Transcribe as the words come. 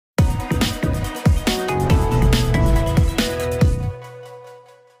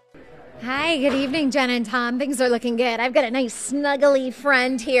good evening, Jen and Tom. Things are looking good. I've got a nice snuggly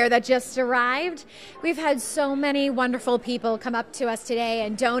friend here that just arrived. We've had so many wonderful people come up to us today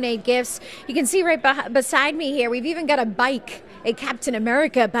and donate gifts. You can see right beside me here, we've even got a bike, a Captain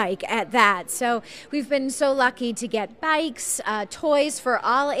America bike at that. So we've been so lucky to get bikes, toys for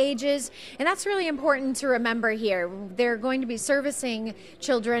all ages, and that's really important to remember here. They're going to be servicing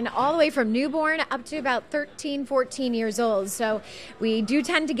children all the way from newborn up to about 13, 14 years old. So we do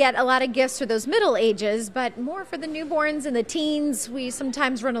tend to get a lot of gifts for those middle ages, but more for the newborns and the teens. We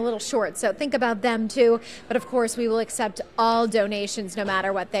sometimes run a little short, so think about them too. But of course, we will accept all donations no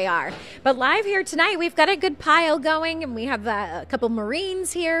matter what they are. But live here tonight, we've got a good pile going, and we have a couple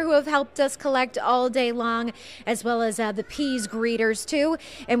Marines here who have helped us collect all day long, as well as the Peas greeters too.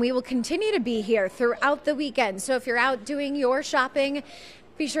 And we will continue to be here throughout the weekend. So if you're out doing your shopping,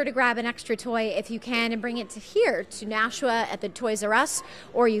 be sure to grab an extra toy if you can and bring it to Nashua at the Toys R Us,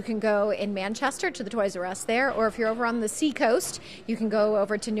 or you can go in Manchester to the Toys R Us there, or if you're over on the Seacoast, you can go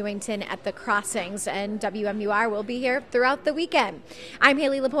over to Newington at the Crossings, and WMUR will be here throughout the weekend. I'm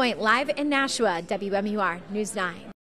Haley LaPointe, live in Nashua, WMUR News 9.